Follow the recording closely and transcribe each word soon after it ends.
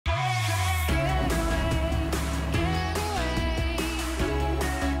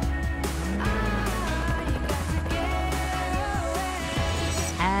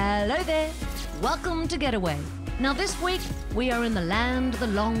Welcome to Getaway. Now this week, we are in the land of the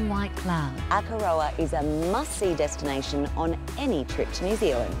long white cloud. Akaroa is a must-see destination on any trip to New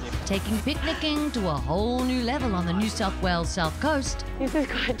Zealand. Taking picnicking to a whole new level on the New South Wales south coast. This is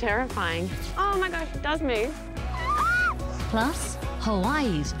quite terrifying. Oh my gosh, it does move. Plus,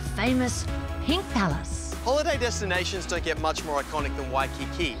 Hawaii's famous Pink Palace. Holiday destinations don't get much more iconic than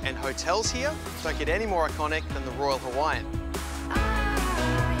Waikiki, and hotels here don't get any more iconic than the Royal Hawaiian.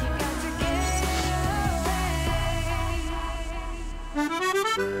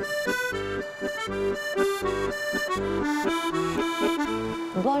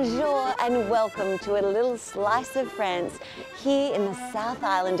 Bonjour and welcome to a little slice of France here in the South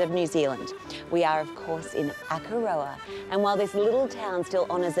Island of New Zealand. We are, of course, in Akaroa, and while this little town still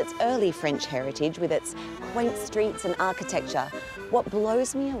honours its early French heritage with its quaint streets and architecture, what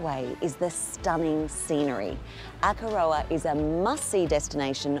blows me away is the stunning scenery. Akaroa is a must-see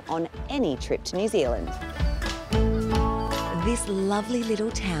destination on any trip to New Zealand. This lovely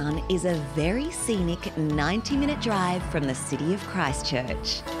little town is a very scenic 90-minute drive from the city of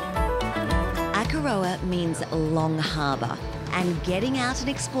Christchurch. Akaroa means long harbour, and getting out and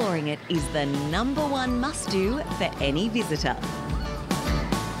exploring it is the #1 must-do for any visitor.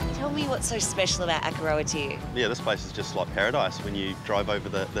 Tell me what's so special about Akaroa to you? Yeah, this place is just like paradise. When you drive over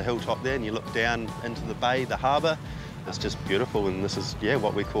the hilltop there and you look down into the bay, the harbour, it's just beautiful, and this is, yeah,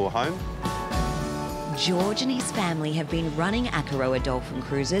 what we call home. George and his family have been running Akaroa Dolphin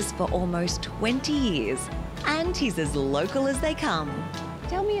Cruises for almost 20 years, and he's as local as they come.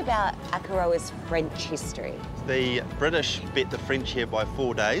 Tell me about Akaroa's French history. The British bet the French here by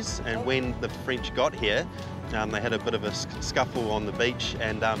 4 days, and when the French got here, they had a bit of a scuffle on the beach,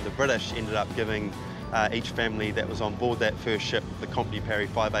 and the British ended up giving each family that was on board that first ship, the Comte de Paris,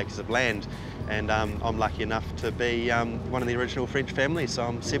 5 acres of land. And I'm lucky enough to be one of the original French families, so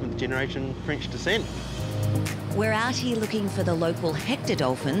I'm 7th generation French descent. We're out here looking for the local Hector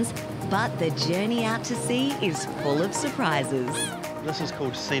dolphins, but the journey out to sea is full of surprises. This is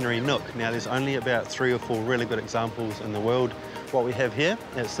called Scenery Nook. Now, there's only about 3 or 4 really good examples in the world. What we have here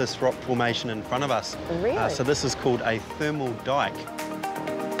is this rock formation in front of us. Really? So this is called a thermal dike.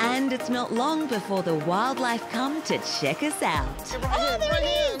 And it's not long before the wildlife come to check us out. Right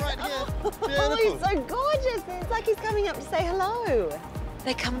here. Oh, he's so gorgeous. It's like he's coming up to say hello.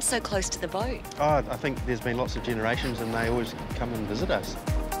 They come so close to the boat. Oh, I think there's been lots of generations and they always come and visit us.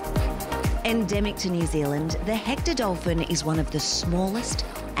 Endemic to New Zealand, the Hector dolphin is one of the smallest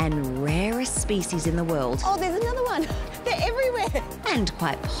and rarest species in the world. Oh, there's another one. They're everywhere. And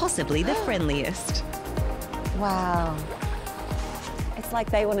quite possibly the friendliest. Wow. It's like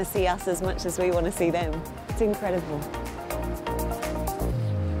they want to see us as much as we want to see them. It's incredible.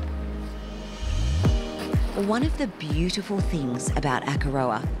 One of the beautiful things about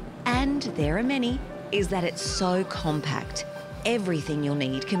Akaroa, and there are many, is that it's so compact. Everything you'll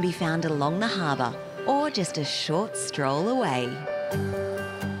need can be found along the harbour or just a short stroll away.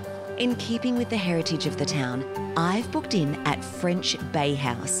 In keeping with the heritage of the town, I've booked in at French Bay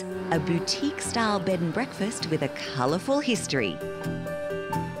House, a boutique-style bed and breakfast with a colourful history.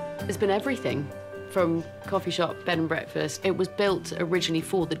 It's been everything from coffee shop, bed and breakfast. It was built originally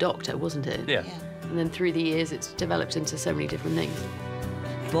for the doctor, wasn't it? Yeah. And then through the years, it's developed into so many different things.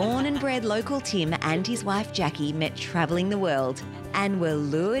 Born and bred local Tim and his wife Jackie met travelling the world and were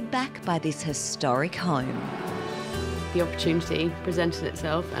lured back by this historic home. The opportunity presented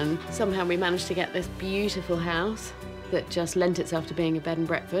itself, and somehow we managed to get this beautiful house that just lent itself to being a bed and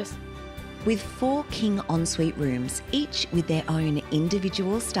breakfast. With 4 king ensuite rooms, each with their own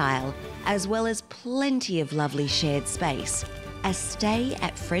individual style, as well as plenty of lovely shared space, a stay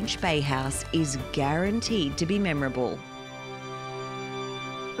at French Bay House is guaranteed to be memorable.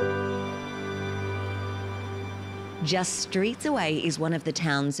 Just streets away is one of the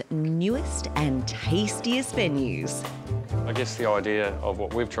town's newest and tastiest venues. I guess the idea of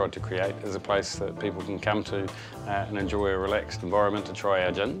what we've tried to create is a place that people can come to and enjoy a relaxed environment to try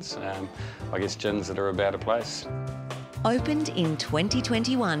our gins. I guess gins that are about a place. Opened in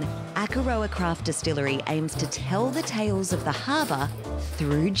 2021, Akaroa Craft Distillery aims to tell the tales of the harbour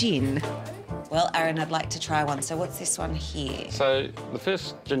through gin. Well, Aaron, I'd like to try one. So what's this one here? So the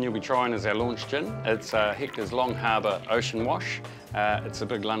first gin you'll be trying is our launch gin. It's Hector's Long Harbour Ocean Wash. It's a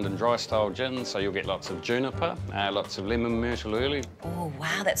big London dry style gin, so you'll get lots of juniper, lots of lemon myrtle early. Oh,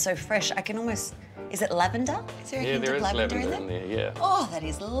 wow, that's so fresh. I can almost... Is it lavender? Is there a hint there of is lavender in there, yeah. Oh, that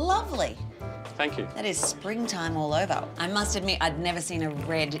is lovely. Thank you. That is springtime all over. I must admit, I'd never seen a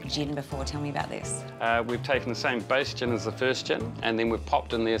red gin before. Tell me about this. We've taken the same base gin as the first gin, and then we've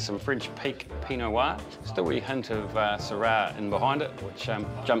popped in there some French Peak Pinot Noir. Still a wee hint of Syrah in behind it, which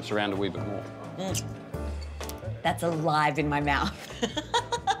jumps around a wee bit more. That's alive in my mouth.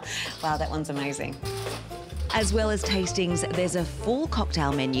 Wow, that one's amazing. As well as tastings, there's a full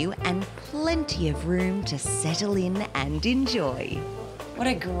cocktail menu and plenty of room to settle in and enjoy. What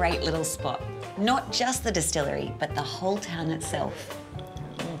a great little spot. Not just the distillery, but the whole town itself.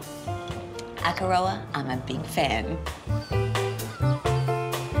 Akaroa, I'm a big fan.